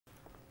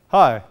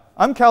Hi,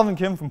 I'm Calvin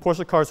Kim from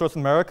Porsche Cars North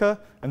America,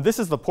 and this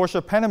is the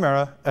Porsche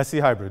Panamera S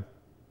E-Hybrid.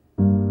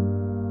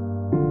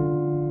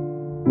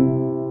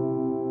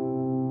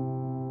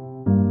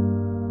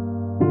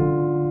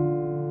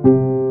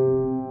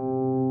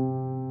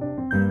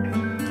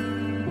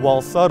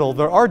 While subtle,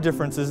 there are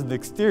differences in the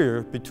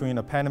exterior between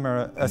a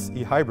Panamera S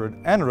E-Hybrid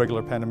and a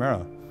regular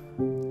Panamera.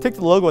 Take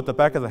the logo at the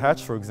back of the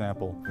hatch, for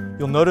example.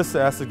 You'll notice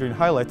the acid green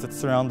highlights that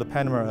surround the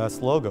Panamera S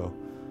logo.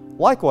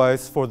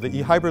 Likewise for the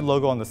E-Hybrid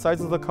logo on the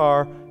sides of the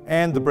car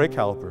and the brake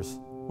calipers,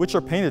 which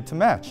are painted to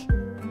match.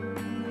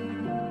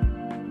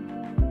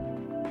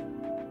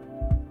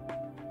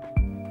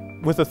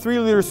 With a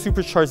 3-liter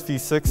supercharged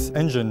V6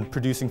 engine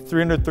producing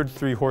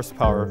 333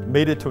 horsepower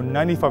mated to a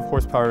 95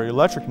 horsepower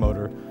electric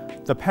motor,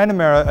 the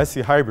Panamera S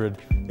E-Hybrid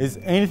is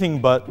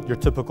anything but your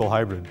typical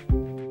hybrid.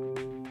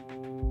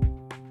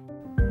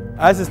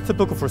 As is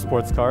typical for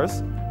sports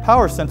cars,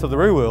 power is sent to the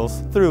rear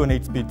wheels through an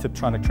 8-speed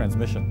Tiptronic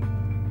transmission.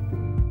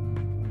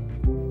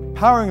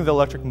 Powering the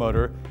electric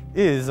motor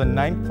is a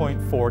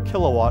 9.4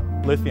 kilowatt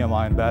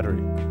lithium-ion battery.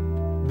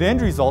 The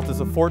end result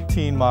is a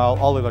 14-mile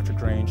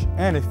all-electric range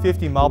and a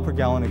 50 mile per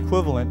gallon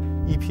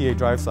equivalent EPA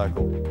drive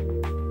cycle.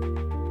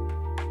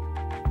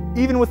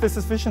 Even with this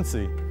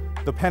efficiency,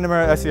 the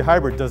Panamera S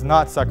E-Hybrid does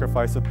not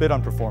sacrifice a bit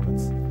on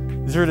performance.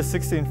 0 to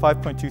 60 in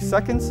 5.2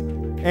 seconds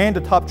and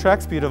a top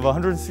track speed of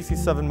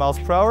 167 miles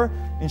per hour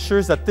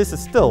ensures that this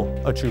is still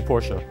a true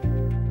Porsche.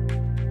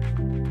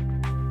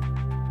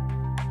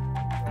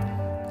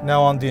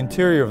 Now on the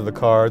interior of the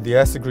car, the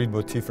acid green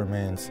motif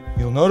remains.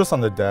 You'll notice on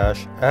the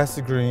dash,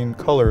 acid green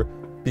color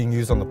being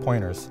used on the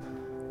pointers.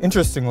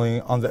 Interestingly,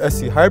 on the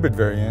S E-Hybrid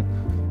variant,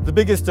 the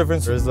biggest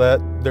difference is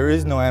that there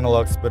is no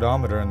analog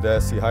speedometer in the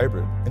S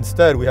E-Hybrid.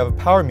 Instead, we have a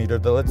power meter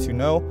that lets you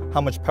know how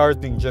much power is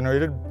being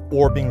generated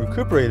or being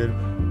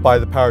recuperated by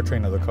the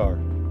powertrain of the car.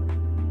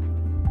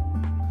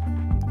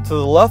 To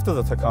the left of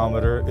the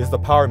tachometer is the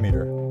power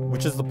meter,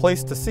 which is the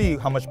place to see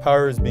how much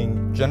power is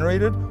being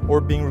generated or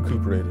being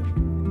recuperated.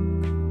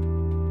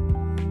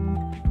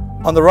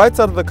 On the right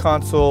side of the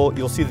console,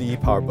 you'll see the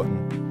e-power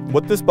button.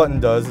 What this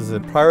button does is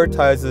it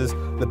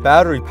prioritizes the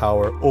battery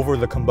power over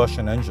the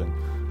combustion engine.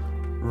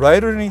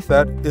 Right underneath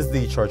that is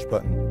the e-charge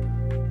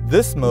button.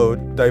 This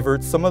mode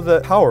diverts some of the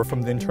power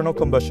from the internal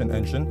combustion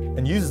engine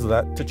and uses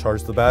that to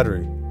charge the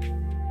battery.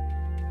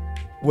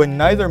 When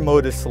neither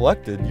mode is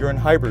selected, you're in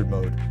hybrid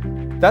mode.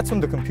 That's when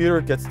the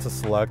computer gets to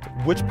select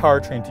which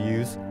powertrain to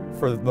use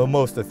for the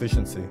most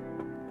efficiency.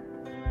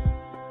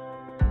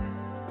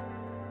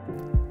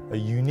 A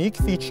unique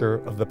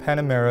feature of the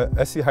Panamera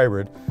S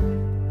E-Hybrid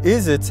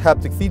is its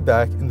haptic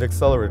feedback in the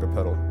accelerator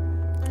pedal.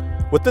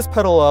 What this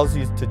pedal allows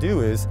you to do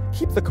is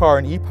keep the car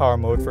in e-power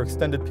mode for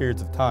extended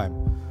periods of time.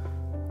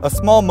 A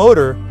small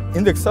motor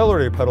in the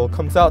accelerator pedal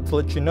comes out to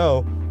let you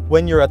know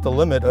when you're at the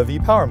limit of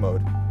e-power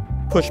mode.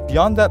 Push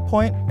beyond that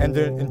point and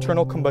the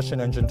internal combustion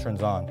engine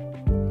turns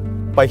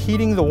on. By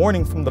heeding the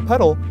warning from the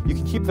pedal, you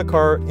can keep the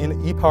car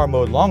in e-power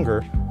mode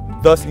longer,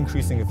 thus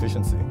increasing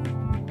efficiency.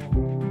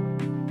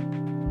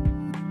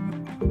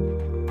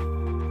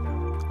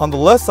 On the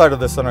left side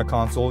of the center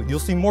console, you'll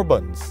see more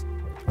buttons.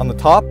 On the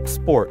top,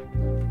 Sport.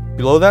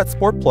 Below that,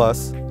 Sport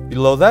Plus.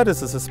 Below that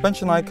is the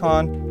suspension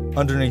icon.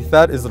 Underneath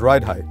that is the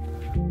ride height.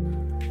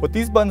 What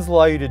these buttons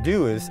allow you to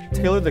do is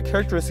tailor the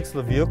characteristics of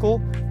the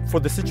vehicle for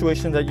the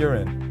situation that you're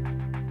in.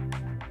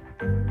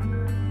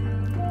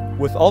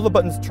 With all the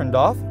buttons turned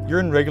off, you're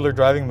in regular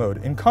driving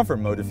mode, in comfort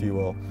mode if you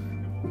will.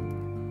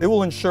 It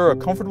will ensure a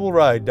comfortable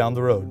ride down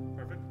the road.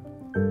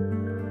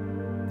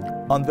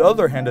 On the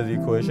other hand of the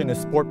equation is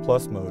Sport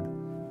Plus mode.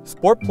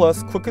 Sport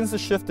Plus quickens the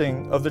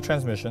shifting of the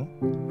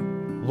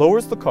transmission,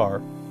 lowers the car,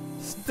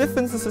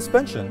 stiffens the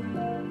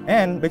suspension,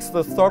 and makes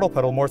the throttle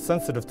pedal more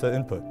sensitive to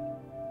input.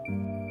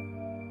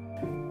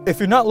 If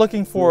you're not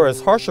looking for as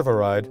harsh of a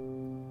ride,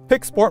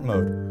 pick Sport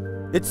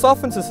mode. It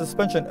softens the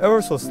suspension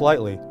ever so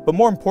slightly, but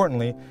more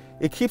importantly,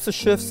 it keeps the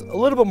shifts a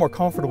little bit more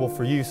comfortable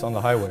for use on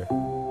the highway.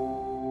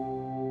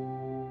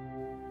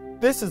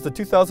 This is the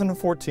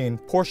 2014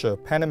 Porsche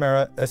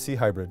Panamera S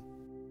E-Hybrid.